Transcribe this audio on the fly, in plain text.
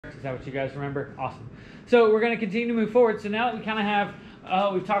Is that what you guys remember? Awesome. So we're going to continue to move forward. So now that we kind of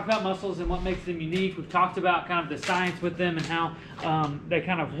have, we've talked about muscles and what makes them unique. We've talked about kind of the science with them and how they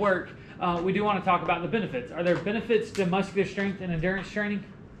kind of work. We do want to talk about the benefits. Are there benefits to muscular strength and endurance training,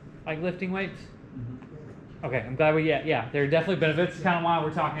 like lifting weights? Okay, I'm glad yeah, there are definitely benefits. Kind of why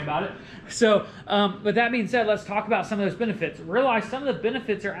we're talking about it. So, with that being said, let's talk about some of those benefits. Realize some of the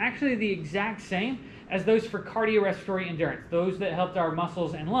benefits are actually the exact same as those for cardiorespiratory endurance, those that helped our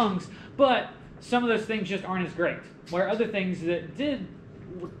muscles and lungs, but some of those things just aren't as great. Where other things that did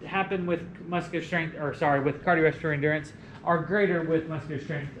happen with with cardiorespiratory endurance are greater with muscular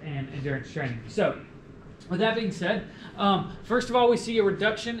strength and endurance training. So, with that being said, first of all, we see a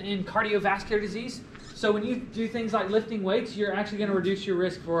reduction in cardiovascular disease. So when you do things like lifting weights, you're actually going to reduce your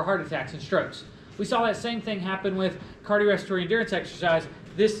risk for heart attacks and strokes. We saw that same thing happen with cardiorespiratory endurance exercise.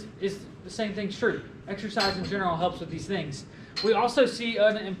 This is the same thing's true. Exercise in general helps with these things. We also see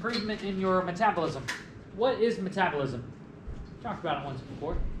an improvement in your metabolism. What is metabolism? Talked about it once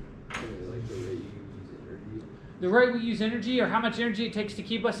before. Like the way you use energy. The rate we use energy, or how much energy it takes to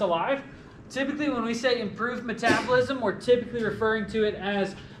keep us alive. Typically when we say improved metabolism, we're typically referring to it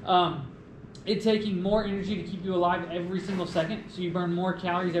as it taking more energy to keep you alive every single second, so you burn more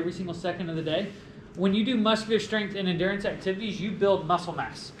calories every single second of the day. When you do muscular strength and endurance activities, you build muscle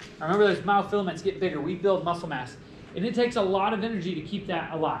mass. Remember, those myofilaments get bigger. We build muscle mass. And it takes a lot of energy to keep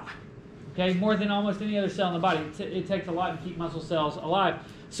that alive. Okay, more than almost any other cell in the body. It takes a lot to keep muscle cells alive.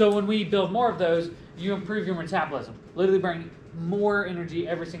 So when we build more of those, you improve your metabolism. Literally burning more energy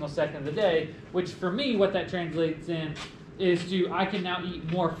every single second of the day, which for me, what that translates in is I can now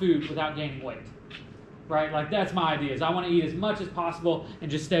eat more food without gaining weight, right? Like that's my idea, is I want to eat as much as possible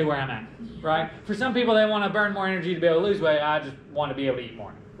and just stay where I'm at, right? For some people, they want to burn more energy to be able to lose weight. I just want to be able to eat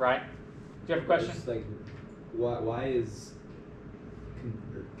more, right? Do you have a question? It's like, why is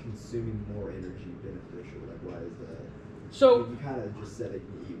consuming more energy beneficial? Like, why is that? So you kind of just said it,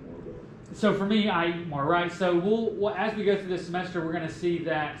 you eat more, but so for me, I eat more, right? So we'll as we go through this semester, we're going to see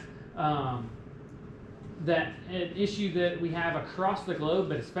that that an issue that we have across the globe,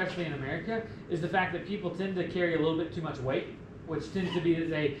 but especially in America, is the fact that people tend to carry a little bit too much weight, which tends to be that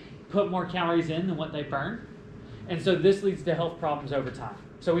they put more calories in than what they burn. And so this leads to health problems over time.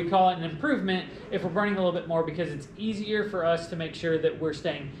 So we call it an improvement if we're burning a little bit more, because it's easier for us to make sure that we're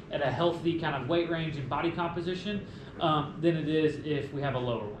staying at a healthy kind of weight range and body composition than it is if we have a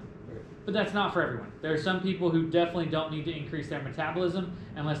lower one. But that's not for everyone. There are some people who definitely don't need to increase their metabolism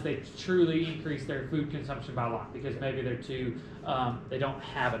unless they truly increase their food consumption by a lot, because maybe they're too, they don't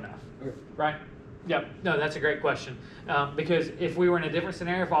have enough, right? Yep, no, that's a great question. Because if we were in a different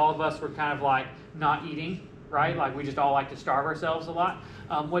scenario, if all of us were kind of like not eating, right? Like we just all like to starve ourselves a lot,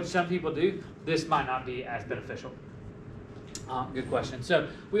 which some people do, this might not be as beneficial. Good question. So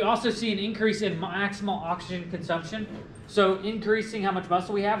we also see an increase in maximal oxygen consumption. So increasing how much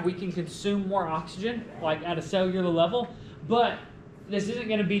muscle we have, we can consume more oxygen, like at a cellular level, but this isn't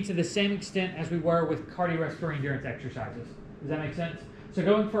going to be to the same extent as we were with cardiorespiratory endurance exercises. Does that make sense? So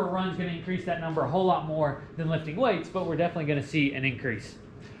going for a run is going to increase that number a whole lot more than lifting weights, but we're definitely going to see an increase.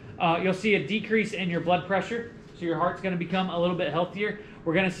 You'll see a decrease in your blood pressure, so your heart's going to become a little bit healthier.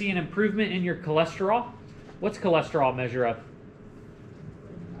 We're going to see an improvement in your cholesterol. What's cholesterol measure of?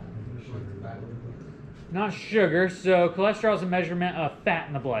 Not sugar. So cholesterol is a measurement of fat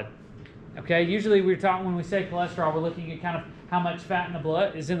in the blood. Okay, usually we're talking, when we say cholesterol, we're looking at kind of how much fat in the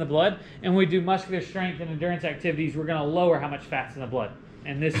blood is in the blood. And when we do muscular strength and endurance activities, we're going to lower how much fat's in the blood.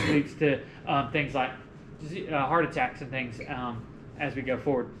 And this leads to things like heart attacks and things as we go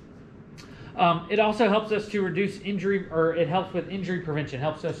forward. It also helps us to reduce injury, or it helps with injury prevention,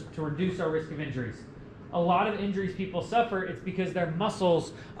 helps us to reduce our risk of injuries. A lot of injuries people suffer, it's because their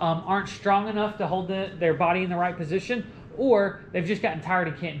muscles aren't strong enough to hold their body in the right position, or they've just gotten tired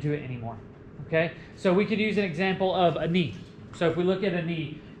and can't do it anymore. Okay, so we could use an example of a knee. So if we look at a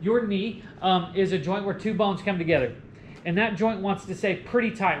knee, your knee is a joint where two bones come together. And that joint wants to stay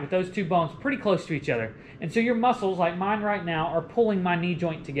pretty tight with those two bones pretty close to each other. And so your muscles, like mine right now, are pulling my knee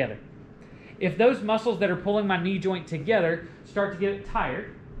joint together. If those muscles that are pulling my knee joint together start to get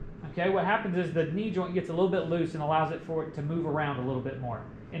tired, okay, what happens is the knee joint gets a little bit loose and allows it for it to move around a little bit more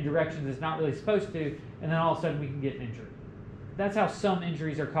in directions it's not really supposed to, and then all of a sudden we can get injured. That's how some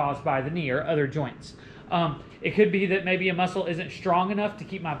injuries are caused by the knee or other joints. It could be that maybe a muscle isn't strong enough to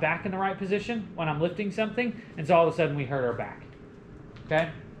keep my back in the right position when I'm lifting something, and so all of a sudden we hurt our back. Okay?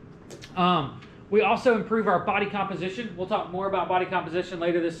 We also improve our body composition. We'll talk more about body composition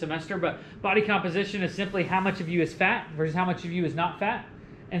later this semester, but body composition is simply how much of you is fat versus how much of you is not fat.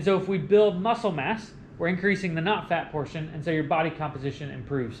 And so if we build muscle mass, we're increasing the not fat portion, and so your body composition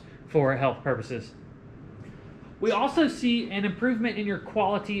improves for health purposes. We also see an improvement in your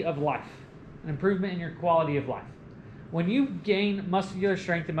quality of life. An improvement in your quality of life. When you gain muscular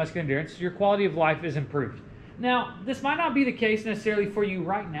strength and muscular endurance, your quality of life is improved. Now, this might not be the case necessarily for you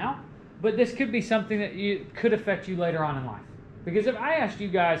right now, but this could be something that could affect you later on in life. Because if I asked you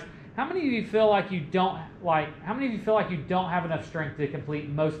guys, how many of you feel like you don't have enough strength to complete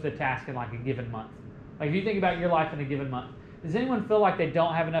most of the tasks in like a given month? Like if you think about your life in a given month, does anyone feel like they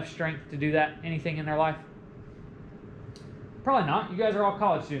don't have enough strength to do that, anything in their life? Probably not. You guys are all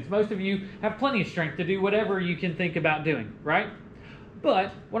college students. Most of you have plenty of strength to do whatever you can think about doing, right?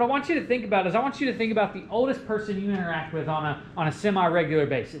 But what I want you to think about is I want you to think about the oldest person you interact with on a semi-regular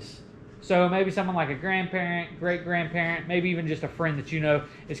basis. So maybe someone like a grandparent, great-grandparent, maybe even just a friend that you know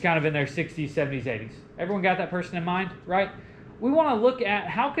is kind of in their 60s, 70s, 80s. Everyone got that person in mind, right? We want to look at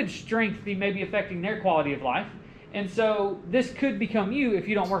how could strength be maybe affecting their quality of life. And so this could become you if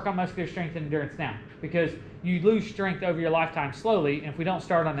you don't work on muscular strength and endurance now, because you lose strength over your lifetime slowly, and if we don't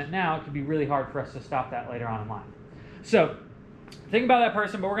start on it now, it could be really hard for us to stop that later on in life. So think about that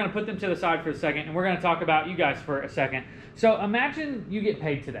person, but we're going to put them to the side for a second, and we're going to talk about you guys for a second. So imagine you get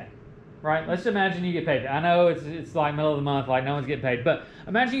paid today, right? Let's imagine you get paid. I know it's like middle of the month, like no one's getting paid, but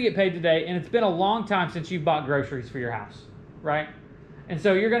imagine you get paid today, and it's been a long time since you've bought groceries for your house, right? And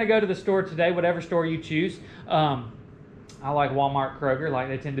so you're going to go to the store today, whatever store you choose. I like Walmart, Kroger. Like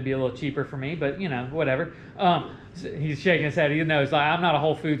they tend to be a little cheaper for me, but you know, whatever. He's shaking his head. He knows, like, I'm not a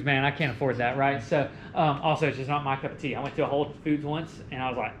Whole Foods man. I can't afford that, right? So also, it's just not my cup of tea. I went to a Whole Foods once, and I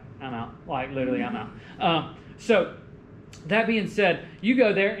was like, I'm out. Like literally, I'm out. So that being said, you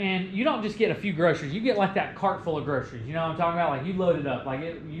go there and you don't just get a few groceries. You get like that cart full of groceries. You know what I'm talking about? Like you load it up. Like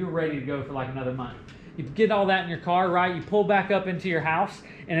you're ready to go for like another month. You get all that in your car, right? You pull back up into your house,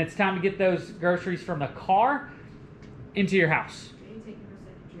 and it's time to get those groceries from the car into your house.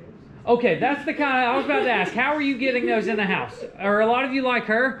 Okay, that's the kind I was about to ask. How are you getting those in the house? Are a lot of you like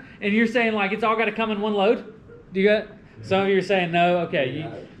her, and you're saying like it's all got to come in one load? Do you get? Some of you are saying no. Okay,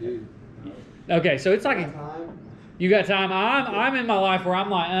 okay. So it's like you got time. I'm in my life where I'm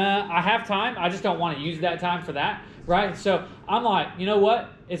like, I have time. I just don't want to use that time for that, right? So I'm like, you know what?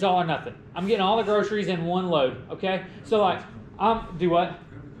 It's all or nothing. I'm getting all the groceries in one load. Okay, so like do what?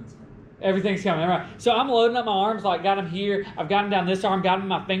 Everything's coming, right? So I'm loading up my arms, like got them here. I've got them down this arm, got them in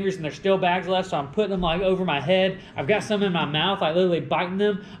my fingers, and there's still bags left, so I'm putting them like over my head. I've got some in my mouth, like literally biting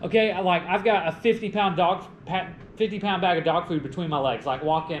them. Okay, I've got a 50-pound bag of dog food between my legs, like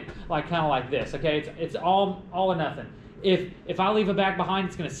walking, like kind of like this. Okay, it's all or nothing. If I leave a bag behind,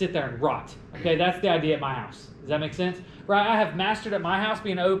 it's going to sit there and rot. Okay, that's the idea at my house. Does that make sense? Right? I have mastered at my house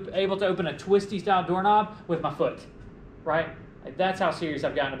being able to open a twisty-style doorknob with my foot. Right? Like, that's how serious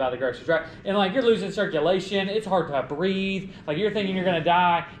I've gotten about the groceries, right? And like you're losing circulation, it's hard to breathe. Like you're thinking you're gonna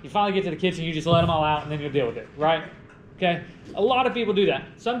die. You finally get to the kitchen, you just let them all out, and then you'll deal with it, right? Okay. A lot of people do that.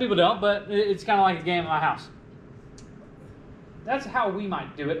 Some people don't, but it's kind of like a game at my house. That's how we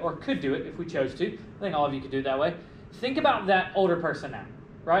might do it, or could do it if we chose to. I think all of you could do it that way. Think about that older person now,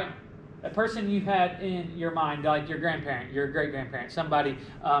 right? A person you've had in your mind, like your grandparent, your great-grandparent, somebody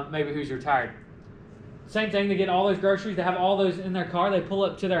maybe who's retired. Same thing, they get all those groceries, they have all those in their car, they pull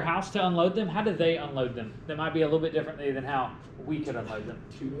up to their house to unload them. How do they unload them? That might be a little bit differently than how we could unload them.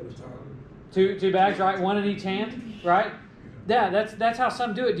 Two at a time. Two bags, right? One in each hand, right? Yeah, that's how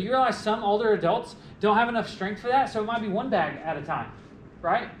some do it. Do you realize some older adults don't have enough strength for that? So it might be one bag at a time,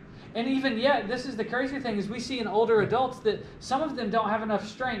 right? And even yet, this is the crazy thing, is we see in older adults that some of them don't have enough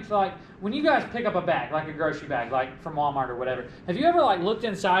strength. Like when you guys pick up a bag, like a grocery bag, like from Walmart or whatever, have you ever like looked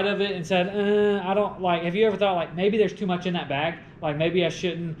inside of it and said, I don't like, have you ever thought like maybe there's too much in that bag? Like maybe I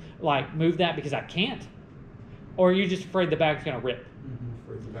shouldn't like move that because I can't? Or are you just afraid the bag's going to rip?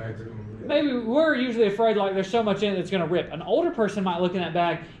 Afraid the bag's going to rip. Maybe we're usually afraid like there's so much in it that's going to rip. An older person might look in that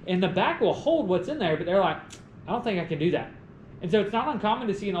bag and the bag will hold what's in there, but they're like, I don't think I can do that. And so it's not uncommon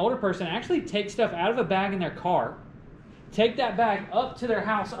to see an older person actually take stuff out of a bag in their car, take that bag up to their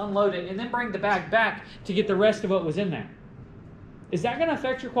house, unload it, and then bring the bag back to get the rest of what was in there. Is that going to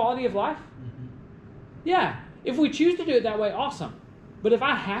affect your quality of life? Mm-hmm. Yeah. If we choose to do it that way, awesome. But if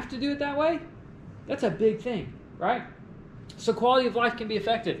I have to do it that way, that's a big thing, right? So quality of life can be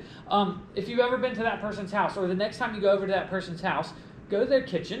affected. If you've ever been to that person's house, or the next time you go over to that person's house, go to their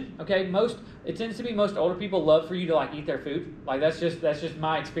kitchen. Okay, it tends to be most older people love for you to like eat their food. Like that's just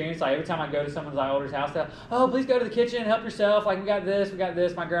my experience. Like every time I go to someone's like older's house, they're, oh, please go to the kitchen, help yourself. Like we got this.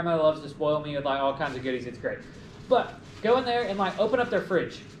 My grandmother loves to spoil me with like all kinds of goodies. It's great. But go in there and like open up their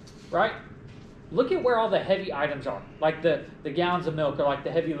fridge, right? look at where all the heavy items are, like the gallons of milk or like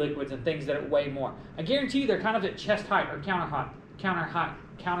the heavy liquids and things that weigh more. I guarantee you they're kind of at chest height or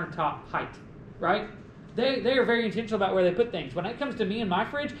countertop height, right? They are very intentional about where they put things. When it comes to me and my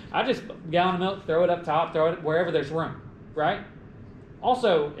fridge, I just gallon of milk, throw it up top, throw it wherever there's room, right?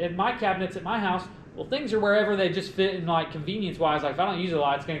 Also, in my cabinets at my house, well, things are wherever they just fit in, like convenience-wise. Like if I don't use it a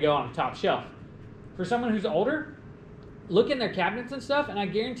lot, it's going to go on the top shelf. For someone who's older, look in their cabinets and stuff, and I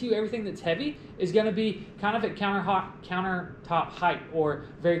guarantee you everything that's heavy is going to be kind of at countertop height or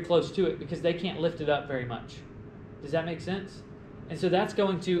very close to it because they can't lift it up very much. Does that make sense? And so that's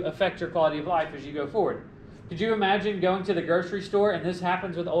going to affect your quality of life as you go forward. Could you imagine going to the grocery store, and this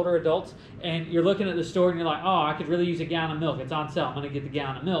happens with older adults, and you're looking at the store and you're like, oh, I could really use a gallon of milk. It's on sale. I'm going to get the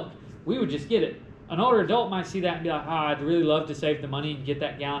gallon of milk. We would just get it. An older adult might see that and be like, oh, I'd really love to save the money and get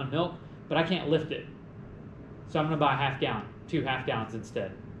that gallon of milk, but I can't lift it. So I'm going to buy a half gallon, 2 half gallons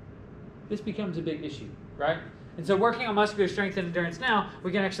instead. This becomes a big issue, right? And so working on muscular strength and endurance now,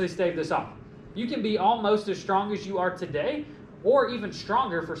 we can actually stave this off. You can be almost as strong as you are today, or even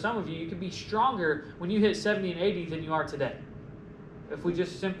stronger for some of you. You can be stronger when you hit 70 and 80 than you are today. If we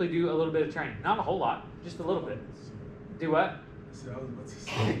just simply do a little bit of training. Not a whole lot, just a little bit. Do what?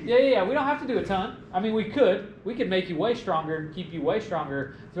 Yeah. We don't have to do a ton. I mean, we could. We could make you way stronger and keep you way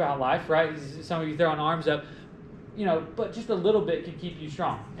stronger throughout life, right? Some of you throwing arms up. But just a little bit can keep you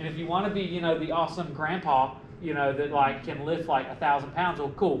strong. And if you want to be, the awesome grandpa, that like can lift like 1,000 pounds,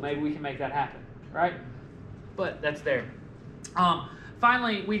 well, cool. Maybe we can make that happen, right? But that's there.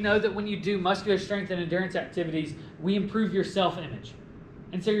 Finally, we know that when you do muscular strength and endurance activities, we improve your self-image.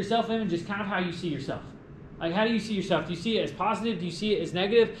 And so your self-image is kind of how you see yourself. Like, how do you see yourself? Do you see it as positive? Do you see it as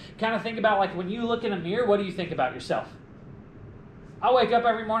negative? Kind of think about, like, when you look in a mirror, what do you think about yourself? I wake up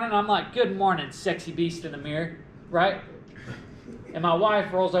every morning and I'm like, good morning, sexy beast in the mirror, right? And my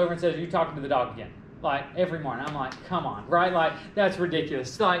wife rolls over and says, are you talking to the dog again? Like, every morning. I'm like, come on, right? Like, that's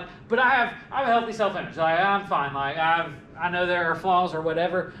ridiculous. Like, but I have a healthy self-image. Like, I'm fine. Like, I know there are flaws or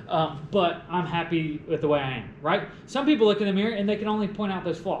whatever, but I'm happy with the way I am, right? Some people look in the mirror and they can only point out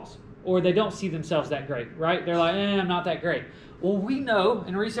those flaws, or they don't see themselves that great, right? They're like, I'm not that great. Well, we know,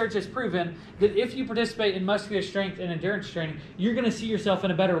 and research has proven, that if you participate in muscular strength and endurance training, you're going to see yourself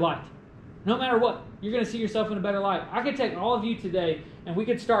in a better light. No matter what, you're going to see yourself in a better light. I could take all of you today, and we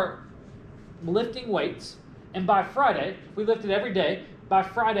could start lifting weights, and by Friday, if we lifted every day, by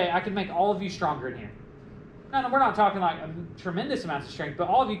Friday, I could make all of you stronger in here. No, we're not talking like tremendous amounts of strength, but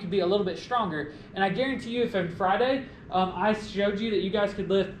all of you could be a little bit stronger. And I guarantee you, if on Friday, I showed you that you guys could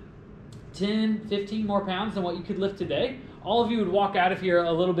lift 10, 15 more pounds than what you could lift today, all of you would walk out of here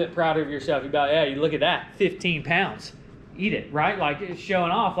a little bit prouder of yourself. You'd be like, yeah, you look at that, 15 pounds. Eat it, right? Like, it's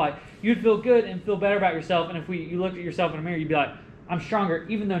showing off. Like, you'd feel good and feel better about yourself. And if you looked at yourself in a mirror, you'd be like, I'm stronger,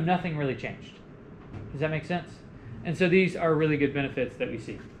 even though nothing really changed. Does that make sense? And so these are really good benefits that we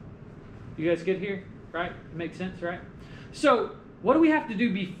see. You guys good here? Right? It makes sense, right? So, what do we have to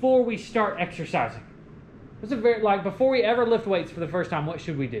do before we start exercising? Before we ever lift weights for the first time, what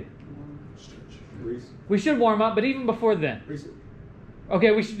should we do? We should warm up, but even before then.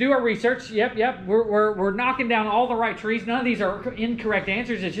 Okay, we should do our research. Yep. We're knocking down all the right trees. None of these are incorrect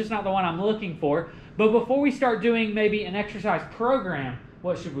answers. It's just not the one I'm looking for. But before we start doing maybe an exercise program,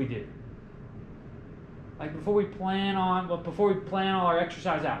 what should we do? Like before we plan all our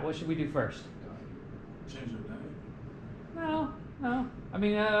exercise out, what should we do first? Change your diet. No. I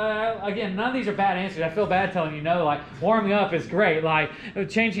mean, again, none of these are bad answers. I feel bad telling you no. Like, warming up is great. Like,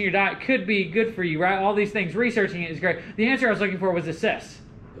 changing your diet could be good for you, right? All these things, researching it is great. The answer I was looking for was assess.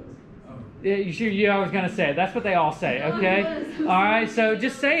 I was going to say it. That's what they all say, okay? All right, so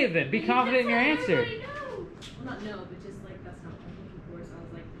just say it then. Be confident in your answer. Well, not no, but just like that's not what I'm looking for. So I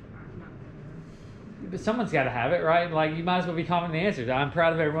was like, I'm not going to. But someone's got to have it, right? Like, you might as well be confident in the answers. I'm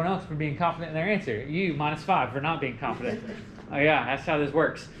proud of everyone else for being confident in their answer. You, -5 for not being confident. Oh, yeah, that's how this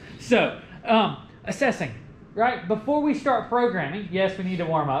works. So, assessing, right? Before we start programming, yes, we need to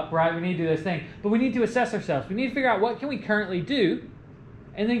warm up, right? We need to do this thing, but we need to assess ourselves. We need to figure out what can we currently do,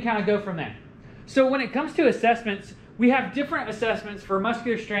 and then kind of go from there. So when it comes to assessments, we have different assessments for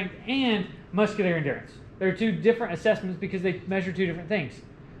muscular strength and muscular endurance. There are two different assessments because they measure two different things.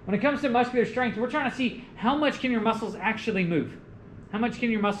 When it comes to muscular strength, we're trying to see how much can your muscles actually move. How much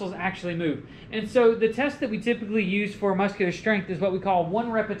can your muscles actually move? And so the test that we typically use for muscular strength is what we call 1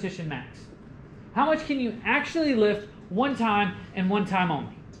 repetition max. How much can you actually lift one time and one time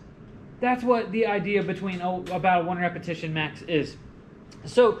only? That's what the idea about a 1 repetition max is.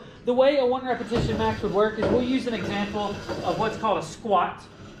 So the way a 1 repetition max would work is we'll use an example of what's called a squat.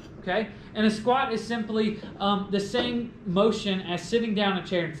 Okay? And a squat is simply the same motion as sitting down in a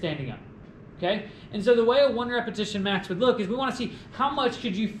chair and standing up. okay? And so the way a 1 repetition max would look is we want to see how much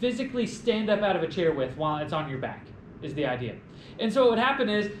could you physically stand up out of a chair with while it's on your back, is the idea. And so what would happen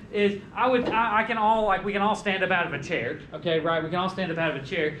is we can all stand up out of a chair, okay, right? We can all stand up out of a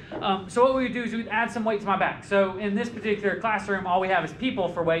chair. So what we would do is we'd add some weight to my back. So in this particular classroom, all we have is people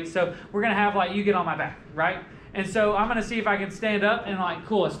for weight. So we're going to have like you get on my back, right? And so I'm going to see if I can stand up and like,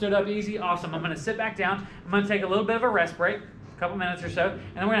 cool, I stood up easy, awesome. I'm going to sit back down. I'm going to take a little bit of a rest break, a couple minutes or so, and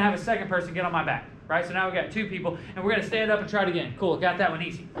then we're going to have a second person get on my back, right? So now we've got 2 people, and we're going to stand up and try it again. Cool, got that one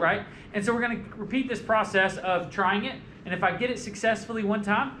easy, right? And so we're going to repeat this process of trying it, and if I get it successfully one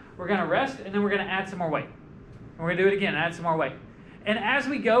time, we're going to rest, and then we're going to add some more weight. And we're going to do it again, add some more weight. And as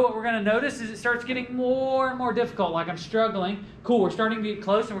we go, what we're going to notice is it starts getting more and more difficult, like I'm struggling. Cool, we're starting to get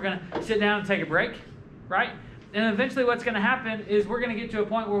close, and we're going to sit down and take a break, right? And eventually what's going to happen is we're going to get to a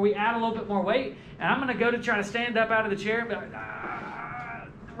point where we add a little bit more weight, and I'm going to go to try to stand up out of the chair, and be like,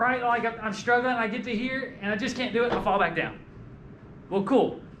 right? Like I'm struggling, I get to here, and I just can't do it, and I'll fall back down. Well,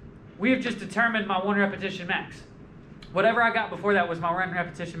 cool. We have just determined my 1 repetition max. Whatever I got before that was my 1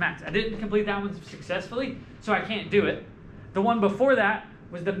 repetition max. I didn't complete that one successfully, so I can't do it. The one before that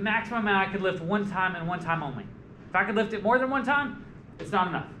was the maximum amount I could lift one time and one time only. If I could lift it more than one time, it's not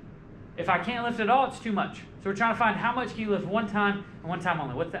enough. If I can't lift it at all, it's too much. So we're trying to find how much can you lift one time and one time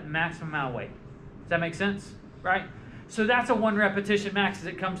only. What's that maximum amount of weight? Does that make sense? Right? So that's a 1 repetition max as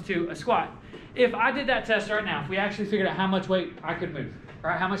it comes to a squat. If I did that test right now, if we actually figured out how much weight I could move,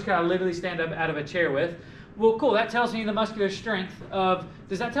 right? How much could I literally stand up out of a chair with? Well, cool. That tells me the muscular strength of,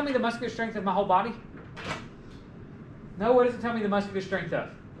 does that tell me the muscular strength of my whole body? No, what does it tell me the muscular strength of?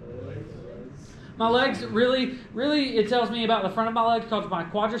 My legs, really, it tells me about the front of my leg, called my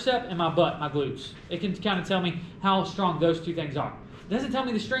quadricep, and my butt, my glutes. It can kind of tell me how strong those 2 things are. It doesn't tell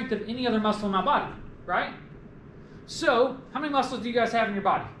me the strength of any other muscle in my body, right? So, how many muscles do you guys have in your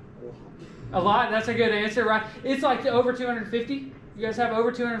body? A lot. That's a good answer, right? It's like over 250. You guys have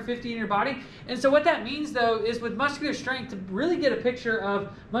over 250 in your body. And so what that means, though, is with muscular strength, to really get a picture of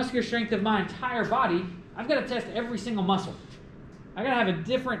muscular strength of my entire body, I've got to test every single muscle. I gotta have a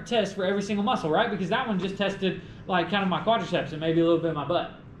different test for every single muscle, right? Because that one just tested like kind of my quadriceps and maybe a little bit of my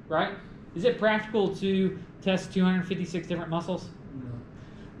butt, right? Is it practical to test 256 different muscles?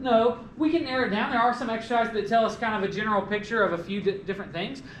 No, we can narrow it down. There are some exercises that tell us kind of a general picture of a few different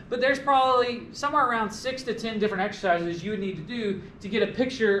things, but there's probably somewhere around 6 to 10 different exercises you would need to do to get a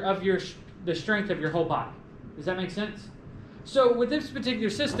picture of the strength of your whole body. Does that make sense? So with this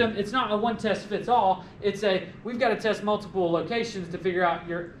particular system, it's not a one test fits all. It's we've got to test multiple locations to figure out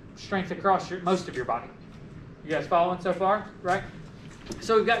your strength across most of your body. You guys following so far, right?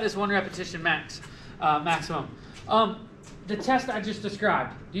 So we've got this 1 repetition maximum. The test I just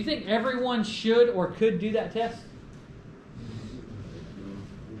described, do you think everyone should or could do that test?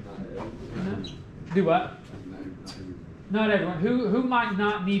 Do what? Not everyone. Who might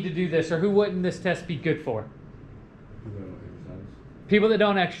not need to do this, or who wouldn't this test be good for? People that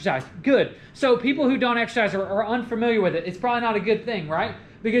don't exercise. Good. So people who don't exercise are unfamiliar with it. It's probably not a good thing, right?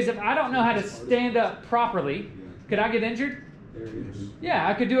 Because if I don't know how to stand up properly, could I get injured? Yeah,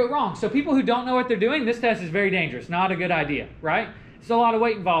 I could do it wrong. So people who don't know what they're doing, this test is very dangerous. Not a good idea, right? There's a lot of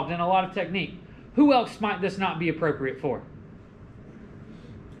weight involved and a lot of technique. Who else might this not be appropriate for?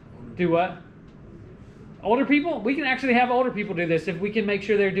 Do what? Older people? We can actually have older people do this if we can make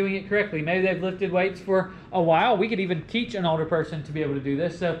sure they're doing it correctly. Maybe they've lifted weights for a while. We could even teach an older person to be able to do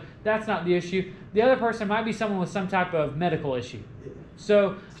this. So that's not the issue. The other person might be someone with some type of medical issue.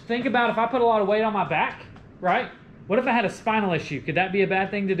 So think about if I put a lot of weight on my back, right? What if I had a spinal issue? Could that be a bad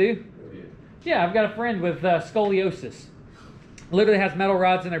thing to do? Yeah, I've got a friend with scoliosis. Literally has metal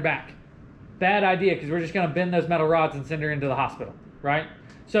rods in their back. Bad idea, because we're just going to bend those metal rods and send her into the hospital, right?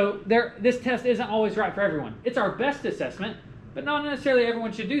 So this test isn't always right for everyone. It's our best assessment, but not necessarily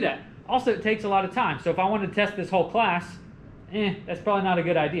everyone should do that. Also, it takes a lot of time. So if I wanted to test this whole class, that's probably not a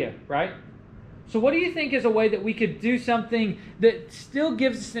good idea, right? So what do you think is a way that we could do something that still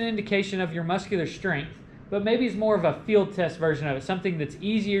gives us an indication of your muscular strength, but maybe is more of a field test version of it, something that's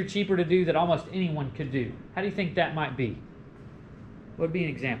easier, cheaper to do that almost anyone could do? How do you think that might be? What would be an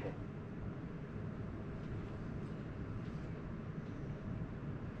example?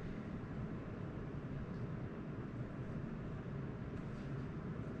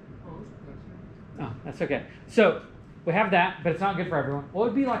 Oh, that's okay. So we have that, but it's not good for everyone. What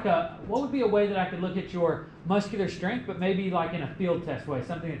would be a way that I could look at your muscular strength, but maybe like in a field test way,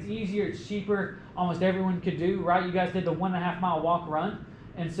 something that's easier, it's cheaper, almost everyone could do, right? You guys did the 1.5 mile walk run,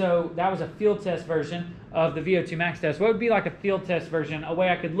 and so that was a field test version of the VO2 max test. What would be like a field test version, a way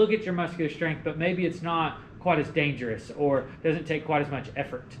I could look at your muscular strength, but maybe it's not quite as dangerous or doesn't take quite as much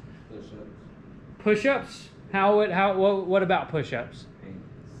effort? Push-ups. What about push-ups?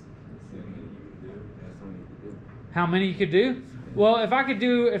 How many you could do? Well, if I could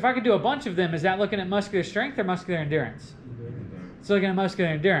do a bunch of them, is that looking at muscular strength or muscular endurance? It's looking at muscular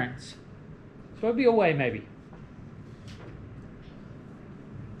endurance. So it'd be a way maybe.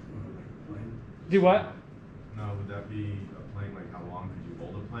 Do what? No, would that be a plank? Like how long could you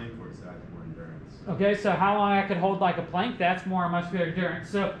hold a plank, or is that more endurance? Okay, so how long I could hold like a plank, that's more muscular endurance.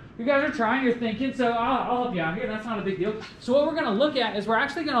 So you guys are trying, you're thinking, so I'll help you out here. That's not a big deal. So what we're going to look at is we're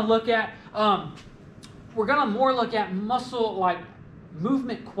actually going to look at, we're going to more look at muscle, like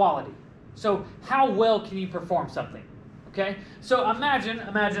movement quality. So how well can you perform something? Okay, so imagine,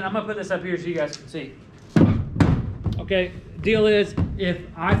 I'm going to put this up here so you guys can see. Okay, deal is if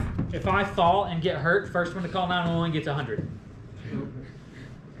I fall and get hurt, first one to call 911 gets 100.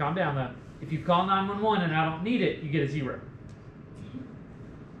 Calm down though. If you call 911 and I don't need it, you get a 0.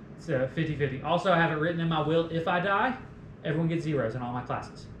 It's a 50-50. Also, I have it written in my will, if I die, everyone gets 0s in all my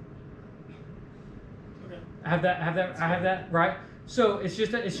classes. Okay. I have that, right? So it's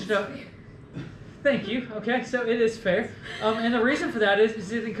just a thank you. Okay, so it is fair. And the reason for that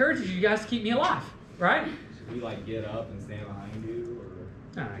is it encourages you guys to keep me alive, right? Should we like get up and stand behind you,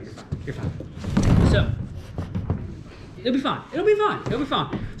 or? No, you're fine. So it'll be fine. It'll be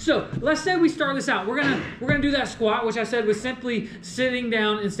fine. So let's say we start this out. We're gonna do that squat, which I said was simply sitting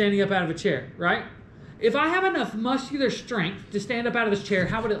down and standing up out of a chair, right? If I have enough muscular strength to stand up out of this chair,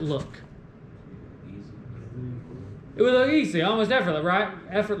 how would it look? It would look easy, almost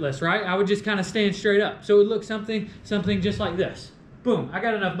effortless, right? I would just kind of stand straight up. So it would look something just like this. Boom, I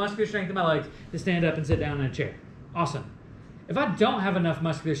got enough muscular strength in my legs to stand up and sit down in a chair. Awesome. If I don't have enough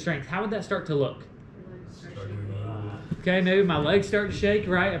muscular strength, how would that start to look? Okay, maybe my legs start to shake,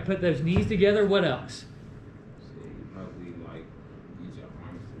 right? I put those knees together. What else? Probably like use your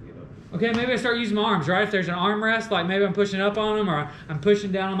arms to get up. Okay, maybe I start using my arms, right? If there's an armrest, like maybe I'm pushing up on them, or I'm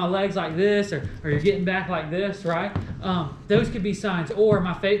pushing down on my legs like this, or you're getting back like this, right? Those could be signs. Or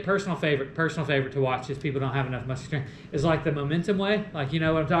my personal favorite to watch is people don't have enough muscle strength is like the momentum way. Like, you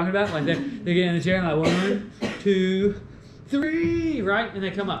know what I'm talking about? Like they're getting in the chair and like 1, 2, 3, right? And they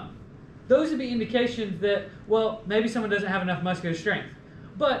come up. Those would be indications that, well, maybe someone doesn't have enough muscular strength.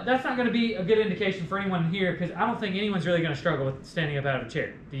 But that's not going to be a good indication for anyone here, because I don't think anyone's really going to struggle with standing up out of a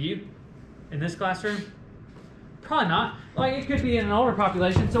chair. Do you? In this classroom? Probably not. Like, it could be in an older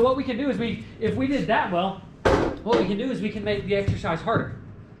population. So what we can do is if we did that well, what we can do is we can make the exercise harder.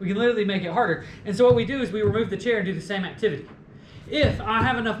 We can literally make it harder. And so what we do is we remove the chair and do the same activity. If I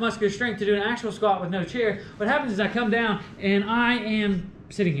have enough muscular strength to do an actual squat with no chair, what happens is I come down and I am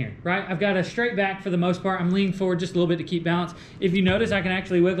sitting here, right? I've got a straight back for the most part. I'm leaning forward just a little bit to keep balance. If you notice, I can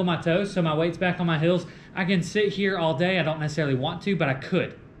actually wiggle my toes, so my weight's back on my heels. I can sit here all day. I don't necessarily want to, but I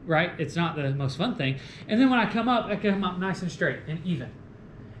could, right? It's not the most fun thing. And then when I come up nice and straight and even.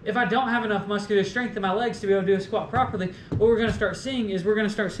 If I don't have enough muscular strength in my legs to be able to do a squat properly, what we're going to start seeing is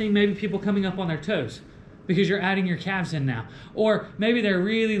maybe people coming up on their toes, because you're adding your calves in now. Or maybe they're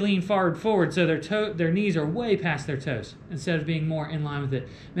really lean forward, so their knees are way past their toes instead of being more in line with it.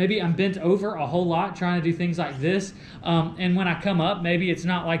 Maybe I'm bent over a whole lot trying to do things like this. And when I come up, maybe it's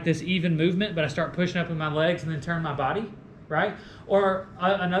not like this even movement, but I start pushing up with my legs and then turn my body, right? Or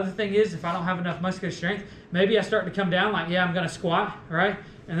another thing is, if I don't have enough muscular strength, maybe I start to come down like, yeah, I'm going to squat, right?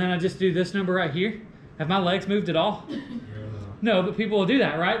 And then I just do this number right here. Have my legs moved at all? No, but people will do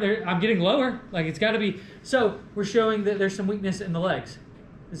that, right? I'm getting lower. Like, it's got to be. So we're showing that there's some weakness in the legs.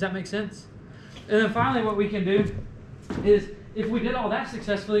 Does that make sense? And then finally, what we can do is, if we did all that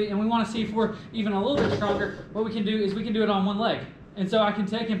successfully and we want to see if we're even a little bit stronger, what we can do is we can do it on one leg. And so I can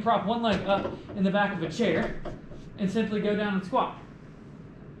take and prop one leg up in the back of a chair and simply go down and squat.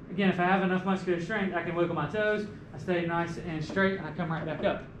 Again, if I have enough muscular strength, I can wiggle my toes. I stay nice and straight, and I come right back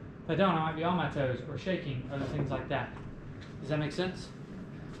up. If I don't, I might be on my toes or shaking, other things like that. Does that make sense?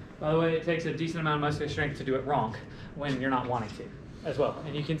 By the way, it takes a decent amount of muscular strength to do it wrong when you're not wanting to as well.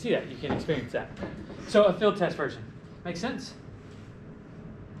 And you can see that. You can experience that. So a field test version. Make sense?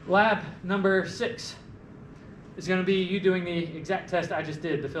 Lab number 6 is going to be you doing the exact test I just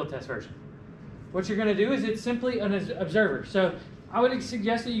did, the field test version. What you're going to do is it's simply an observer. So I would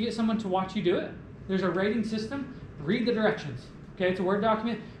suggest that you get someone to watch you do it. There's a rating system. Read the directions. Okay, it's a Word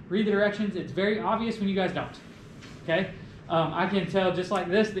document. Read the directions. It's very obvious when you guys don't. Okay? I can tell just like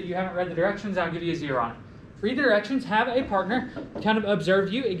this that you haven't read the directions. I'll give you a 0 on it. Read the directions. Have a partner kind of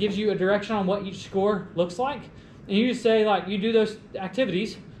observe you. It gives you a direction on what each score looks like. And you just say, like, you do those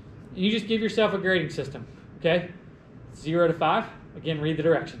activities, and you just give yourself a grading system. Okay? 0 to 5. Again, read the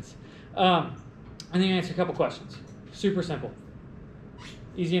directions. And then you answer a couple questions. Super simple.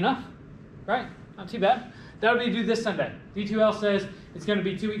 Easy enough, right? Not too bad. That'll be due this Sunday. D2L says it's going to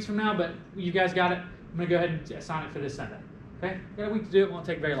be 2 weeks from now, but you guys got it. I'm going to go ahead and assign it for this Sunday. Okay? Got a week to do it. Won't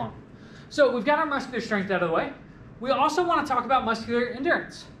take very long. So we've got our muscular strength out of the way. We also want to talk about muscular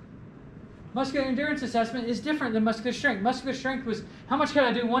endurance. Muscular endurance assessment is different than muscular strength. Muscular strength was how much can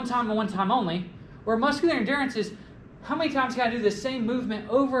I do one time and one time only, where muscular endurance is how many times can I do the same movement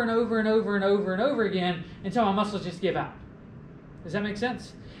over and over and over and over and over again until my muscles just give out. Does that make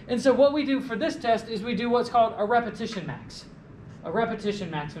sense? And so what we do for this test is we do what's called a repetition max. A repetition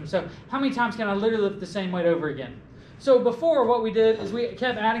maximum. So how many times can I literally lift the same weight over again? So before, what we did is we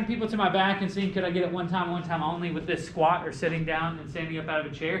kept adding people to my back and seeing could I get it one time only with this squat or sitting down and standing up out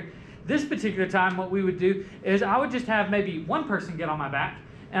of a chair. This particular time, what we would do is I would just have maybe one person get on my back,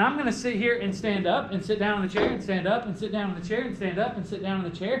 and I'm going to sit here and stand up and sit down in the chair and stand up and sit down in the chair and stand up and sit down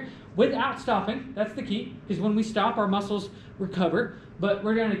in the chair without stopping. That's the key, because when we stop, our muscles recover. But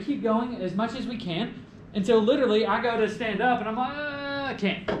we're going to keep going as much as we can until literally I go to stand up and I'm like, I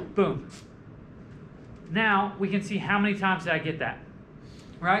can't. Boom. Now we can see how many times did I get that.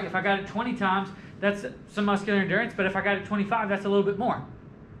 Right? If I got it 20 times, that's some muscular endurance. But if I got it 25, that's a little bit more.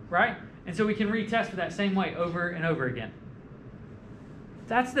 Right? And so we can retest for that same weight over and over again.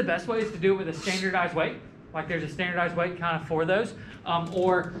 That's the best way, is to do it with a standardized weight. Like there's a standardized weight kind of for those,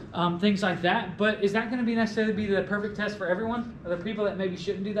 or things like that. But is that going to be necessarily be the perfect test for everyone? Are there people that maybe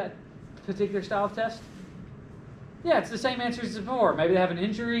shouldn't do that particular style of test? Yeah, it's the same answer as before. Maybe they have an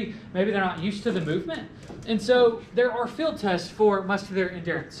injury. Maybe they're not used to the movement. And so there are field tests for muscular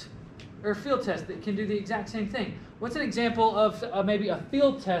endurance. There are field tests that can do the exact same thing. What's an example of maybe a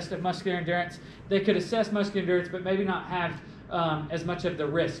field test of muscular endurance that could assess muscular endurance but maybe not have as much of the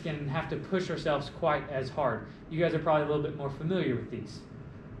risk and have to push ourselves quite as hard? You guys are probably a little bit more familiar with these.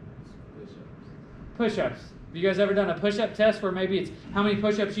 Push-ups. Have you guys ever done a push-up test where maybe it's how many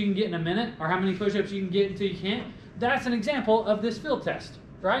push-ups you can get in a minute or how many push-ups you can get until you can't? That's an example of this field test,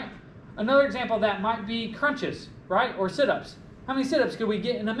 right? Another example of that might be crunches, right? Or sit-ups. How many sit-ups could we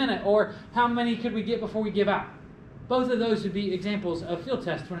get in a minute? Or how many could we get before we give out? Both of those would be examples of field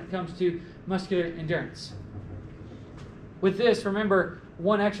tests when it comes to muscular endurance. With this, remember,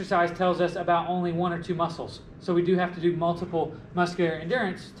 one exercise tells us about only one or two muscles. So we do have to do multiple muscular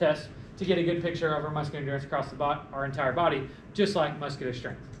endurance tests to get a good picture of our muscular endurance across our entire body, just like muscular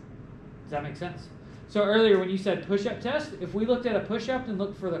strength. Does that make sense? So earlier when you said push-up test, if we looked at a push-up and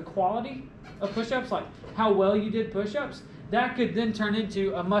looked for the quality of push-ups, like how well you did push-ups, that could then turn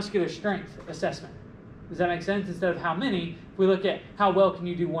into a muscular strength assessment. Does that make sense? Instead of how many, if we look at how well can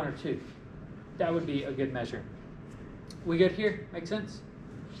you do one or two, that would be a good measure. We good here? Make sense?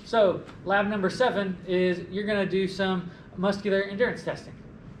 So lab number 7 is you're going to do some muscular endurance testing.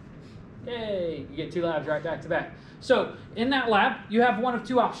 Yay! You get 2 labs right back to back. So in that lab, you have one of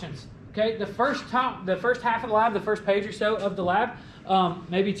 2 options. Okay, the first half of the lab, the first page or so of the lab,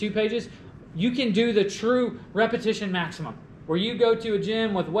 maybe 2 pages, you can do the true repetition maximum, where you go to a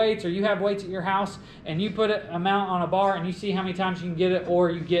gym with weights or you have weights at your house and you put an amount on a bar and you see how many times you can get it, or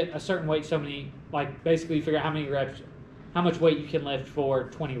you get a certain weight, so many, like basically you figure out how many reps, how much weight you can lift for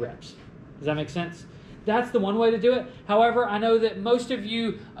 20 reps. Does that make sense? That's the one way to do it. However, I know that most of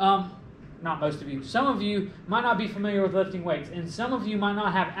you, not most of you, some of you might not be familiar with lifting weights, and some of you might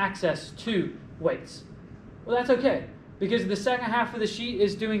not have access to weights. Well, that's okay, because the second half of the sheet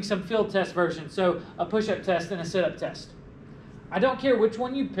is doing some field test version, so a push-up test and a sit-up test. I don't care which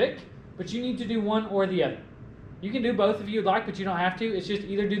one you pick, but you need to do one or the other. You can do both if you'd like, but you don't have to. It's just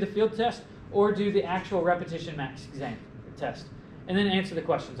either do the field test or do the actual repetition max exam test, and then answer the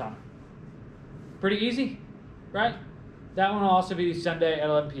questions on it. Pretty easy, right? That one will also be Sunday at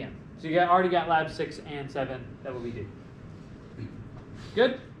 11 p.m. So you already got lab 6 and 7 that will be due.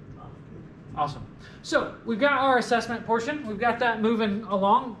 Good? Awesome. So we've got our assessment portion. We've got that moving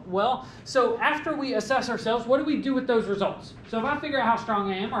along well. So after we assess ourselves, what do we do with those results? So if I figure out how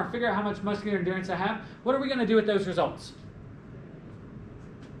strong I am, or I figure out how much muscular endurance I have, what are we going to do with those results?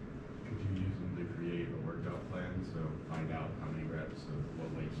 Could you use them to create a workout plan? So find out how many reps of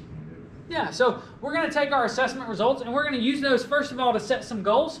what weight you can do. Yeah, so we're going to take our assessment results and we're going to use those first of all to set some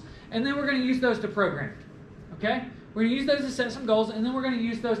goals, and then we're going to use those to program. Okay? We're going to use those to set some goals, and then we're going to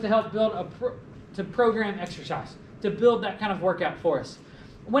use those to help build to program exercise, to build that kind of workout for us.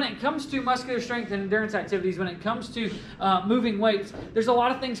 When it comes to muscular strength and endurance activities, when it comes to moving weights, there's a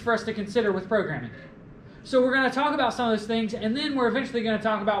lot of things for us to consider with programming. So we're going to talk about some of those things, and then we're eventually going to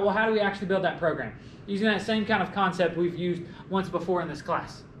talk about, well, how do we actually build that program? Using that same kind of concept we've used once before in this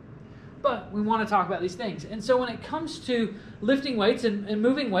class. But we want to talk about these things. And so when it comes to lifting weights and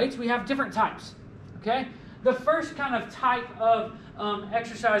moving weights, we have different types. Okay? the first kind of type of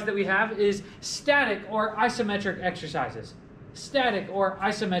exercise that we have is static or isometric exercises. Static or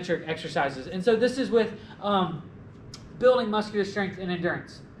isometric exercises. And so this is with building muscular strength and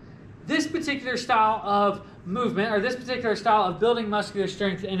endurance. This particular style of movement, or this particular style of building muscular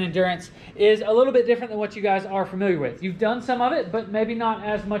strength and endurance, is a little bit different than what you guys are familiar with. You've done some of it, but maybe not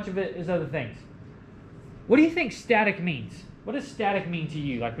as much of it as other things. What do you think static means? What does static mean to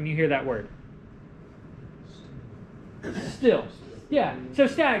you, like when you hear that word? Still. Yeah, so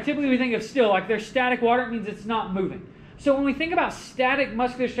static, typically we think of still, like there's static water, it means it's not moving. So when we think about static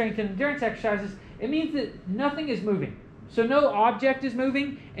muscular strength and endurance exercises, it means that nothing is moving. So no object is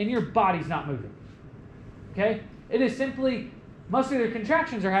moving and your body's not moving. Okay? It is simply muscular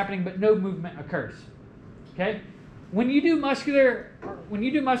contractions are happening, but no movement occurs. Okay? When you do muscular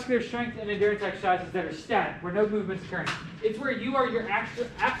strength and endurance exercises that are static, where no movement's occurring, it's where you are your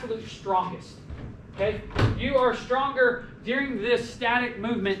absolute strongest. Okay? You are stronger during this static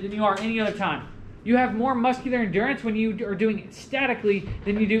movement than you are any other time. You have more muscular endurance when you are doing it statically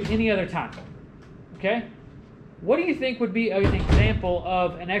than you do any other time. Okay? What do you think would be an example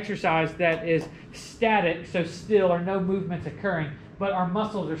of an exercise that is static, so still, or no movements occurring, but our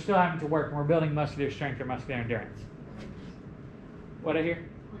muscles are still having to work and we're building muscular strength or muscular endurance? What I hear?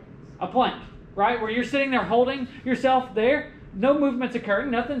 A plank, right? Where you're sitting there holding yourself there, no movement's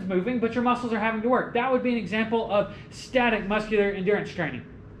occurring, nothing's moving, but your muscles are having to work. That would be an example of static muscular endurance training.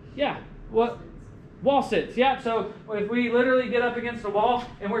 Yeah. What? Wall sits, yeah. So if we literally get up against the wall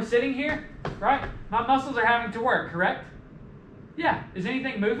and we're sitting here, right? My muscles are having to work, correct? Yeah. Is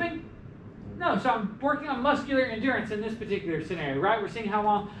anything moving? No. So I'm working on muscular endurance in this particular scenario, right? We're seeing how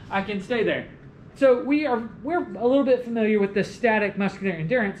long I can stay there. So we're a little bit familiar with the static muscular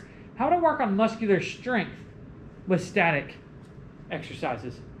endurance. How to work on muscular strength with static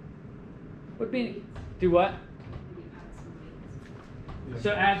exercises? Would be do what?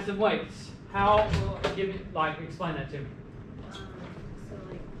 So add some weights. How? Give me, explain that to me. So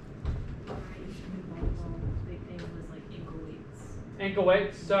like, when I used to do volleyball, the big thing was like ankle weights. Ankle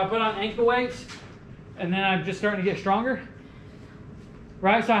weights. So I put on ankle weights, and then I'm just starting to get stronger.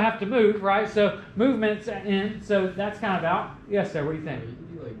 Right. So I have to move. Right. So movements in. So that's kind of out. Yes, sir. What do you think? You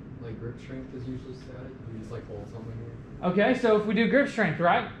can do like grip strength is usually static. You just like hold something here. Okay. So if we do grip strength,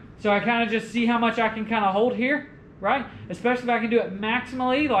 right? So I kind of just see how much I can kind of hold here. Right? Especially if I can do it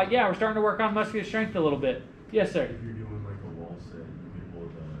maximally, we're starting to work on muscular strength a little bit. Yes, sir. If you're doing like a wall sit, you can hold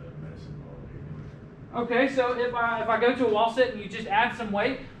a medicine ball while you're doing it. Okay, so if I go to a wall sit and you just add some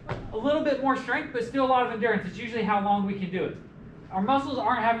weight, a little bit more strength, but still a lot of endurance. It's usually how long we can do it. Our muscles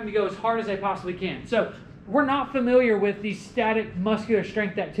aren't having to go as hard as they possibly can. So we're not familiar with these static muscular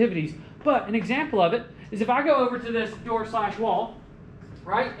strength activities, but an example of it is if I go over to this door/wall,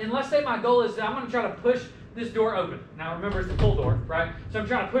 right? And let's say my goal is that I'm going to try to push this door open. Now remember, it's a pull door, right? So I'm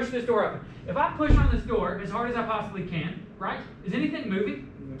trying to push this door open. If I push on this door as hard as I possibly can, right? Is anything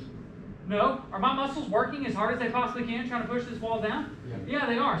moving? No. Are my muscles working as hard as they possibly can trying to push this wall down? Yeah,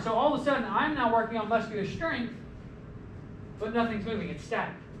 they are. So all of a sudden, I'm now working on muscular strength, but nothing's moving. It's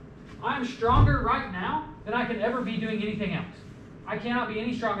static. I'm stronger right now than I could ever be doing anything else. I cannot be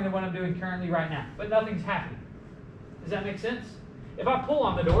any stronger than what I'm doing currently right now, but nothing's happening. Does that make sense? If I pull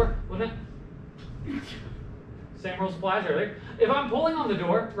on the door, well then... Same rules applies earlier. If I'm pulling on the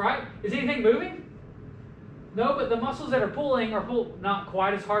door, right, is anything moving? No, but the muscles that are pulling are not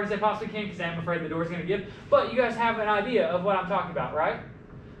quite as hard as they possibly can because I'm afraid the door's going to give. But you guys have an idea of what I'm talking about, right?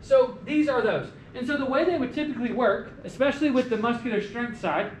 So these are those. And so the way they would typically work, especially with the muscular strength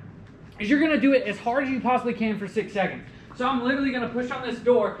side, is you're going to do it as hard as you possibly can for 6 seconds. So I'm literally going to push on this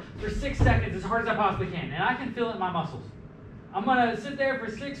door for 6 seconds as hard as I possibly can. And I can feel it in my muscles. I'm going to sit there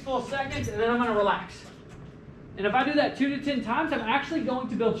for 6 full seconds and then I'm going to relax. And if I do that 2 to 10 times, I'm actually going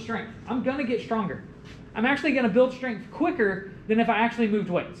to build strength. I'm going to get stronger. I'm actually going to build strength quicker than if I actually moved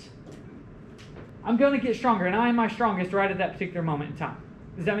weights. I'm going to get stronger, and I am my strongest right at that particular moment in time.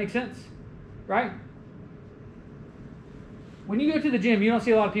 Does that make sense? Right? When you go to the gym, you don't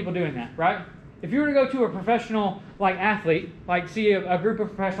see a lot of people doing that, right? If you were to go to a professional athlete, see a group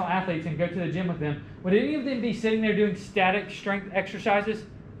of professional athletes and go to the gym with them, would any of them be sitting there doing static strength exercises?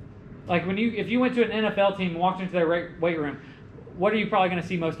 Like if you went to an NFL team and walked into their weight room, what are you probably going to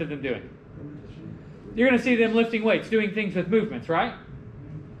see most of them doing? You're going to see them lifting weights, doing things with movements, right?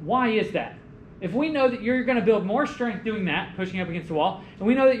 Why is that? If we know that you're going to build more strength doing that, pushing up against the wall, and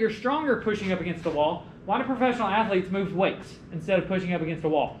we know that you're stronger pushing up against the wall, why do professional athletes move weights instead of pushing up against a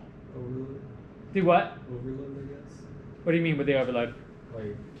wall? Overload. Do what? Overload, I guess. What do you mean with the overload? I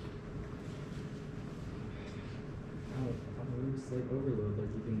don't know, just overload.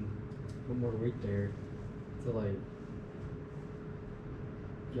 You can put more weight there. to like,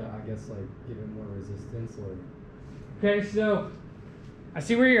 yeah, I guess like give it more resistance or. Okay, so I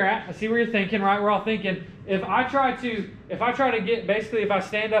see where you're at. I see where you're thinking, right? We're all thinking, if I try to get, basically if I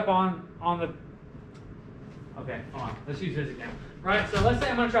stand up on the, okay, hold on, let's use this example, right? So let's say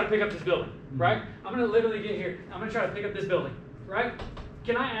I'm gonna try to pick up this building, right? I'm gonna literally get here, I'm gonna try to pick up this building, right?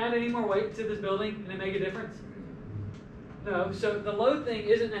 Can I add any more weight to this building and it make a difference? No, so the load thing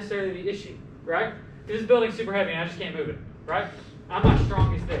isn't necessarily the issue, right? Because this building's super heavy and I just can't move it, right? I'm not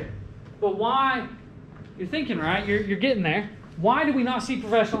strongest there. But why, you're thinking, right? You're getting there. Why do we not see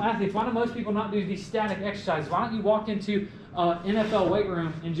professional athletes? Why do most people not do these static exercises? Why don't you walk into an NFL weight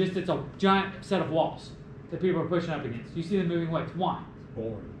room and just it's a giant set of walls that people are pushing up against? You see them moving weights. Why? It's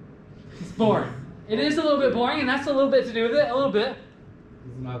boring. It's boring. It is a little bit boring, and that's a little bit to do with it. A little bit.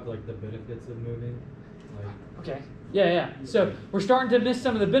 Doesn't have like the benefits of moving. Like. Okay. Yeah. So we're starting to miss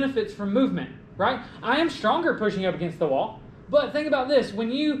some of the benefits from movement, right? I am stronger pushing up against the wall, but think about this: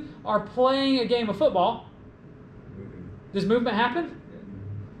 when you are playing a game of football, does movement happen?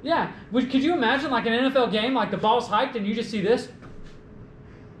 Yeah. Could you imagine like an NFL game, like the ball's hiked and you just see this?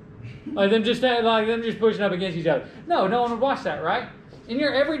 Like them just pushing up against each other. No one would watch that, right? In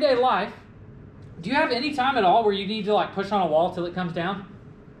your everyday life, do you have any time at all where you need to like push on a wall till it comes down?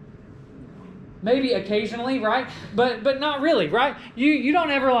 Maybe occasionally, right? But not really, right? You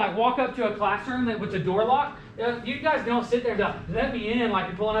don't ever like walk up to a classroom with the door locked. You guys don't sit there and go, let me in, like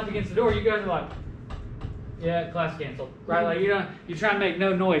you're pulling up against the door. You guys are like, yeah, class canceled, right? Like you try to make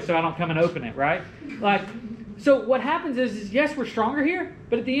no noise so I don't come and open it, right? Like, so what happens is yes, we're stronger here,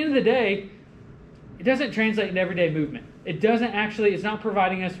 but at the end of the day, it doesn't translate into everyday movement. It's not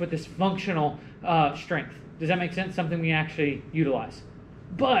providing us with this functional strength. Does that make sense? Something we actually utilize.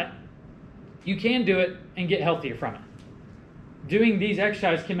 But you can do it and get healthier from it. Doing these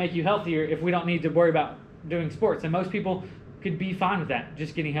exercises can make you healthier if we don't need to worry about doing sports. And most people could be fine with that,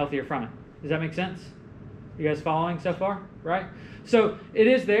 just getting healthier from it. Does that make sense? You guys following so far? Right? So it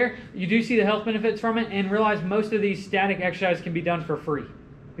is there. You do see the health benefits from it, and realize most of these static exercises can be done for free.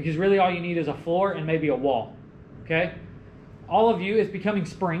 Because really all you need is a floor and maybe a wall. Okay? All of you, it's becoming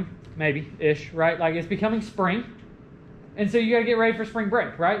spring, maybe-ish, right? Like it's becoming spring. And so you got to get ready for spring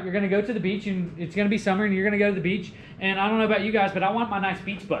break, right? You're going to go to the beach, and it's going to be summer, and you're going to go to the beach. And I don't know about you guys, but I want my nice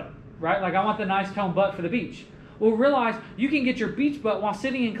beach butt, right? Like I want the nice toned butt for the beach. Well, realize you can get your beach butt while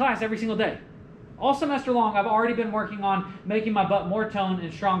sitting in class every single day. All semester long, I've already been working on making my butt more toned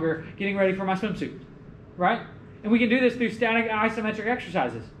and stronger, getting ready for my swimsuit, right? And we can do this through static isometric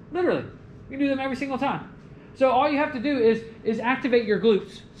exercises. Literally. You can do them every single time. So all you have to do is activate your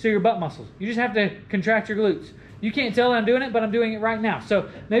glutes, so your butt muscles. You just have to contract your glutes. You can't tell that I'm doing it, but I'm doing it right now. So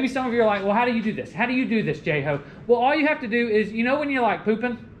maybe some of you are like, well, how do you do this? How do you do this, J-Ho? Well, all you have to do is, you know when you're like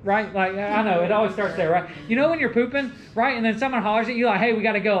pooping, right? Like, I know, it always starts there, right? You know when you're pooping, right? And then someone hollers at you like, hey, we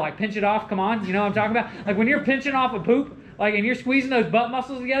got to go. Like, pinch it off. Come on. You know what I'm talking about? Like when you're pinching off a poop, like, and you're squeezing those butt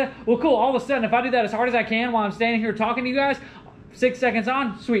muscles together. Well, cool. All of a sudden, if I do that as hard as I can while I'm standing here talking to you guys, 6 seconds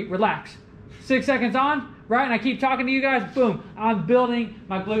on, sweet, relax. 6 seconds on, right? And I keep talking to you guys, boom. I'm building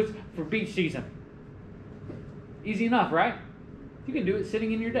my glutes for beach season. Easy enough, right? You can do it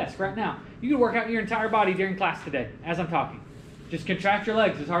sitting in your desk right now. You can work out your entire body during class today as I'm talking. Just contract your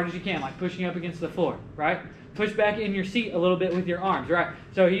legs as hard as you can, like pushing up against the floor, right? Push back in your seat a little bit with your arms, right?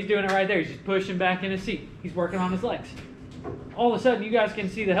 So he's doing it right there. He's just pushing back in his seat. He's working on his legs. All of a sudden, you guys can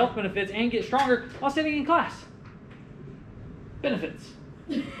see the health benefits and get stronger while sitting in class. Benefits,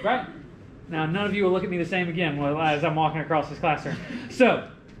 right? Now, none of you will look at me the same again as I'm walking across this classroom. So,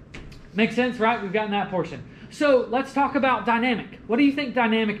 makes sense, right? We've gotten that portion. So let's talk about dynamic. What do you think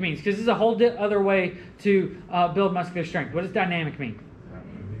dynamic means? Because this is a whole other way to build muscular strength. What does dynamic mean?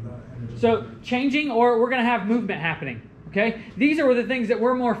 So changing, or we're going to have movement happening. Okay? These are the things that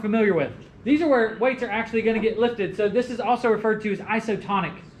we're more familiar with. These are where weights are actually going to get lifted. So this is also referred to as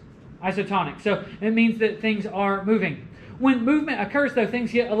isotonic. Isotonic. So it means that things are moving. When movement occurs, though,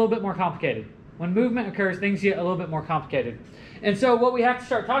 things get a little bit more complicated. When movement occurs, things get a little bit more complicated. And so what we have to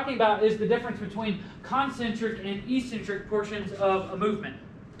start talking about is the difference between concentric and eccentric portions of a movement.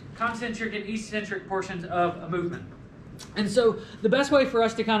 Concentric and eccentric portions of a movement. And so the best way for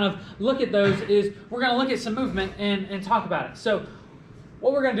us to kind of look at those is we're going to look at some movement and talk about it. So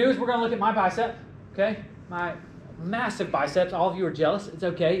what we're going to do is we're going to look at my bicep, okay? My massive biceps. All of you are jealous. It's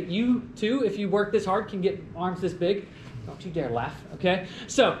okay. You too, if you work this hard, can get arms this big. Don't you dare laugh, okay?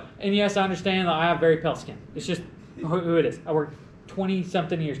 So, and yes, I understand that I have very pale skin. It's just who it is. I worked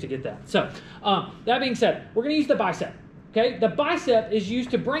 20-something years to get that. So, that being said, we're going to use the bicep, okay? The bicep is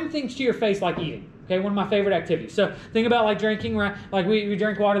used to bring things to your face like eating. Okay, one of my favorite activities. So think about like drinking, right? Like we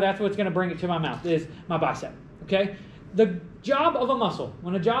drink water, that's what's going to bring it to my mouth, is my bicep. Okay? The job of a muscle,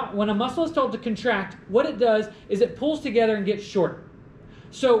 when a muscle is told to contract, what it does is it pulls together and gets shorter.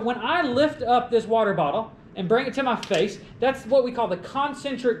 So when I lift up this water bottle and bring it to my face, that's what we call the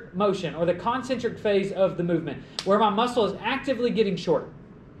concentric motion, or the concentric phase of the movement, where my muscle is actively getting shorter.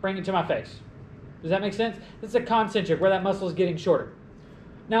 Bring it to my face. Does that make sense? This is a concentric, where that muscle is getting shorter.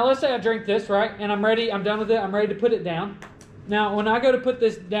 Now let's say I drink this, right, and I'm done with it, I'm ready to put it down. Now when I go to put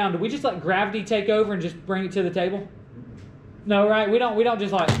this down, do we just let gravity take over and just bring it to the table? No, right? We don't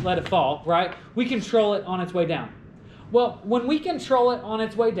just like let it fall, right? We control it on its way down. Well, when we control it on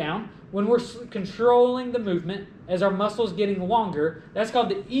its way down, when we're controlling the movement as our muscles getting longer, that's called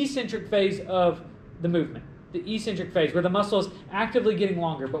the eccentric phase of the movement. The eccentric phase, where the muscle is actively getting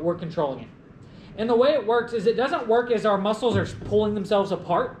longer, but we're controlling it. And the way it works is it doesn't work as our muscles are pulling themselves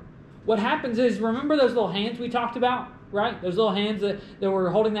apart. What happens is, remember those little hands we talked about, right? Those little hands that were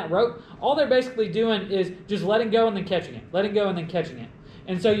holding that rope? All they're basically doing is just letting go and then catching it. Letting go and then catching it.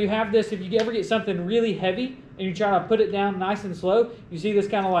 And so you have this, if you ever get something really heavy and you try to put it down nice and slow, you see this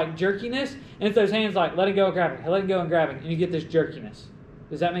kind of like jerkiness. And it's those hands like letting go and grabbing, letting go and grabbing, and you get this jerkiness.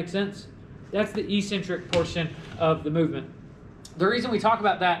 Does that make sense? That's the eccentric portion of the movement. The reason we talk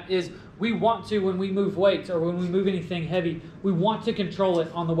about that is we want to, when we move weights or when we move anything heavy, we want to control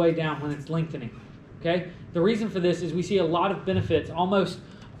it on the way down when it's lengthening. Okay? The reason for this is we see a lot of benefits. Almost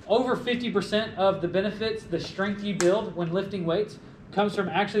over 50% of the benefits, the strength you build when lifting weights, comes from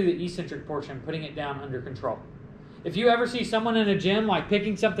actually the eccentric portion, putting it down under control. If you ever see someone in a gym like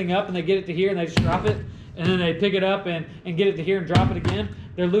picking something up and they get it to here and they just drop it, and then they pick it up and get it to here and drop it again,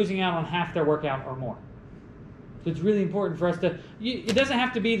 they're losing out on half their workout or more. So it's really important for us to, it doesn't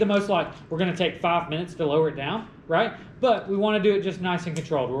have to be the most like, we're going to take 5 minutes to lower it down, right? But we want to do it just nice and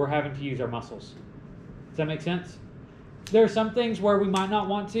controlled, where we're having to use our muscles. Does that make sense? There are some things where we might not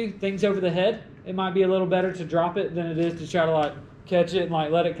want to, things over the head. It might be a little better to drop it than it is to try to like catch it and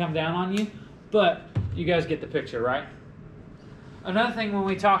like let it come down on you. But you guys get the picture, right? Another thing when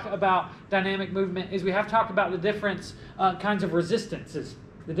we talk about dynamic movement is we have to talk about the different kinds of resistances,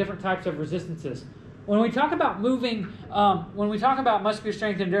 the different types of resistances. When we talk about moving, when we talk about muscular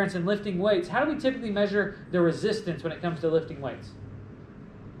strength, endurance, and lifting weights, how do we typically measure the resistance when it comes to lifting weights?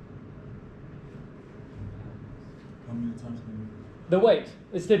 How many times can you? The weight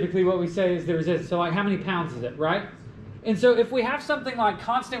is typically what we say is the resistance. So like how many pounds is it, right? And so if we have something like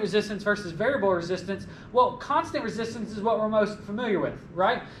constant resistance versus variable resistance, well, constant resistance is what we're most familiar with,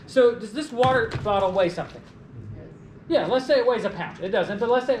 right? So does this water bottle weigh something? Yeah, let's say it weighs a pound. It doesn't, but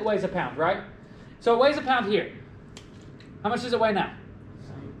let's say it weighs a pound, right? So it weighs a pound here. How much does it weigh now?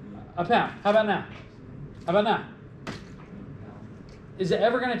 A pound. How about now? How about now? Is it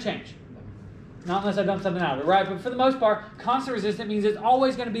ever going to change? Not unless I dump something out of it, right? But for the most part, constant resistance means it's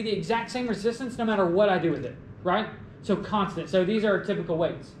always going to be the exact same resistance no matter what I do with it, right? So constant. So these are typical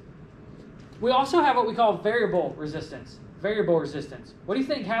weights. We also have what we call variable resistance. Variable resistance. What do you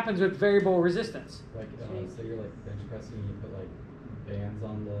think happens with variable resistance? Like, so you're like bench pressing, you put like bands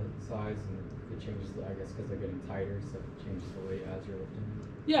on the sides, and it changes, I guess, because they're getting tighter, so it changes the weight as you're lifting.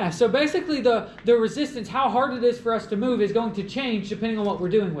 Yeah, so basically the resistance, how hard it is for us to move, is going to change depending on what we're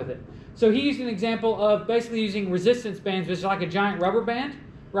doing with it. So he used an example of basically using resistance bands, which is like a giant rubber band,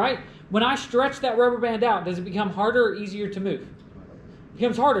 right? When I stretch that rubber band out, does it become harder or easier to move? It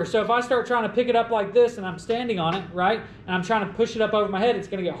becomes harder. So if I start trying to pick it up like this and I'm standing on it, right, and I'm trying to push it up over my head, it's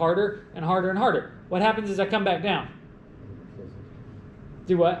going to get harder and harder and harder. What happens is I come back down.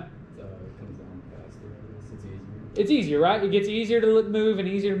 Do what? It comes down faster, I guess. It's easier. It's easier, right? It gets easier to move and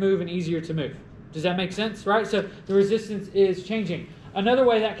easier to move and easier to move. Does that make sense, right? So the resistance is changing. Another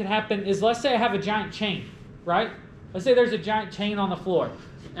way that can happen is, let's say I have a giant chain, right? Let's say there's a giant chain on the floor,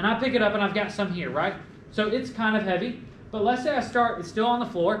 and I pick it up and I've got some here, right? So it's kind of heavy, but let's say it's still on the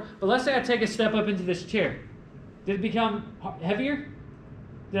floor, but let's say I take a step up into this chair. Did it become heavier?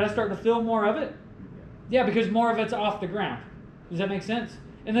 Did I start to feel more of it? Yeah, because more of it's off the ground. Does that make sense?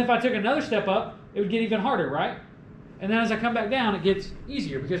 And then if I took another step up, it would get even harder, right? And then as I come back down, it gets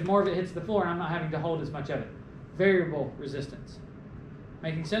easier because more of it hits the floor and I'm not having to hold as much of it. Variable resistance.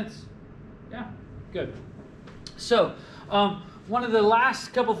 Making sense? Yeah? Good. So, one of the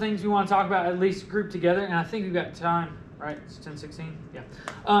last couple things we want to talk about, at least grouped together, and I think we've got time, right? It's 10:16?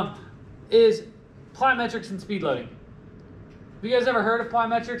 Yeah. Is plyometrics and speed loading. Have you guys ever heard of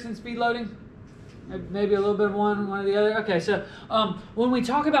plyometrics and speed loading? Maybe a little bit of one or the other. Okay, so when we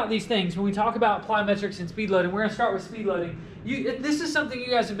talk about these things, when we talk about plyometrics and speed loading, we're going to start with speed loading. This is something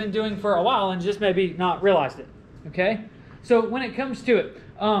you guys have been doing for a while and just maybe not realized it. Okay? So when it comes to it,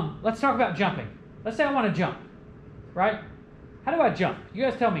 let's talk about jumping. Let's say I want to jump, right? How do I jump? You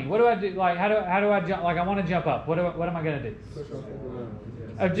guys tell me. What do I do? Like, how do I jump? Like, I want to jump up. What am I going to do? Push off the ground.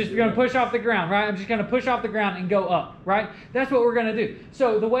 I'm just going to push off the ground, right? I'm just going to push off the ground and go up, right? That's what we're going to do.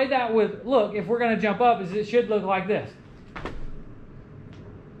 So the way that would look, if we're going to jump up, is it should look like this.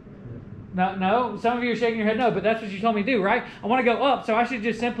 No, some of you are shaking your head no, but that's what you told me to do, right? I want to go up, so I should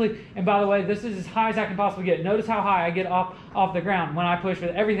just simply, and by the way, this is as high as I can possibly get. Notice how high I get off the ground when I push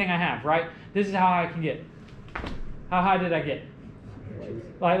with everything I have, right? This is how high I can get. How high did I get?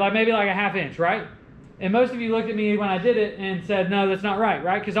 Like maybe like a half inch, right? And most of you looked at me when I did it and said, no, that's not right,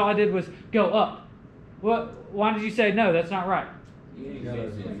 right? Because all I did was go up. Why did you say, no, that's not right? You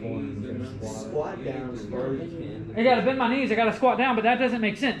gotta Squat down first. I got to bend my knees, I got to squat down, but that doesn't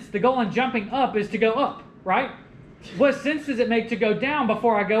make sense. The goal in jumping up is to go up, right? What sense does it make to go down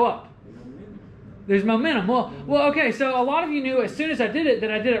before I go up? There's momentum. Well, okay, so a lot of you knew as soon as I did it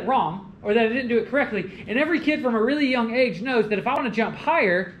that I did it wrong, or that I didn't do it correctly. And every kid from a really young age knows that if I want to jump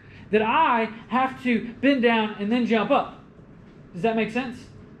higher, that I have to bend down and then jump up. Does that make sense?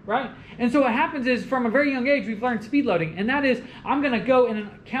 Right? And so what happens is from a very young age, we've learned speed loading. And that is, I'm going to go in a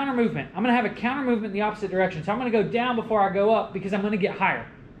counter movement. I'm going to have a counter movement in the opposite direction. So I'm going to go down before I go up because I'm going to get higher.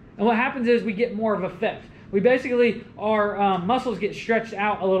 And what happens is we get more of effect. We basically, our muscles get stretched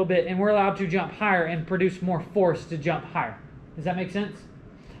out a little bit and we're allowed to jump higher and produce more force to jump higher. Does that make sense?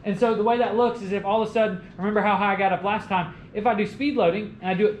 And so the way that looks is if all of a sudden, remember how high I got up last time, if I do speed loading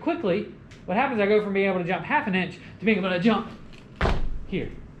and I do it quickly, what happens is I go from being able to jump half an inch to being able to jump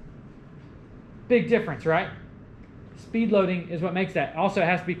here. Big difference, right? Speed loading is what makes that. Also, it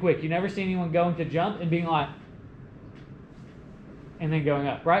has to be quick. You never see anyone going to jump and being like, and then going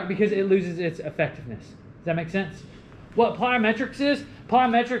up, right? Because it loses its effectiveness. Does that make sense? What plyometrics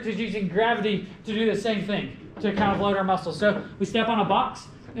is using gravity to do the same thing, to kind of load our muscles. So we step on a box,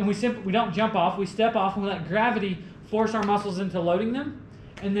 and we don't jump off. We step off, and we let gravity force our muscles into loading them,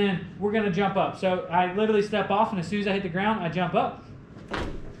 and then we're going to jump up. So I literally step off, and as soon as I hit the ground, I jump up.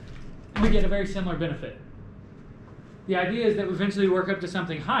 And we get a very similar benefit. The idea is that we eventually work up to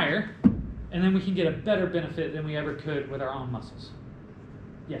something higher, and then we can get a better benefit than we ever could with our own muscles.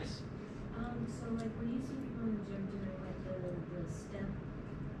 Yes? So like when you see people in the gym doing like the step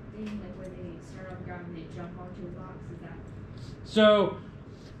thing, like where they start on the ground and they jump onto a box, is that? So,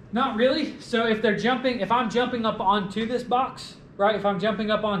 not really. So if I'm jumping up onto this box, right? If I'm jumping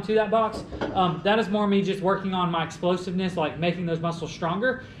up onto that box, that is more me just working on my explosiveness, like making those muscles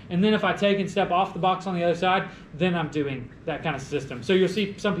stronger. And then if I take and step off the box on the other side, then I'm doing that kind of system. So you'll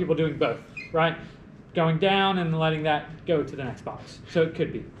see some people doing both, right? Going down and letting that go to the next box. So it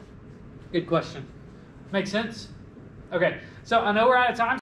could be. Good question. Make sense? Okay, so I know we're out of time.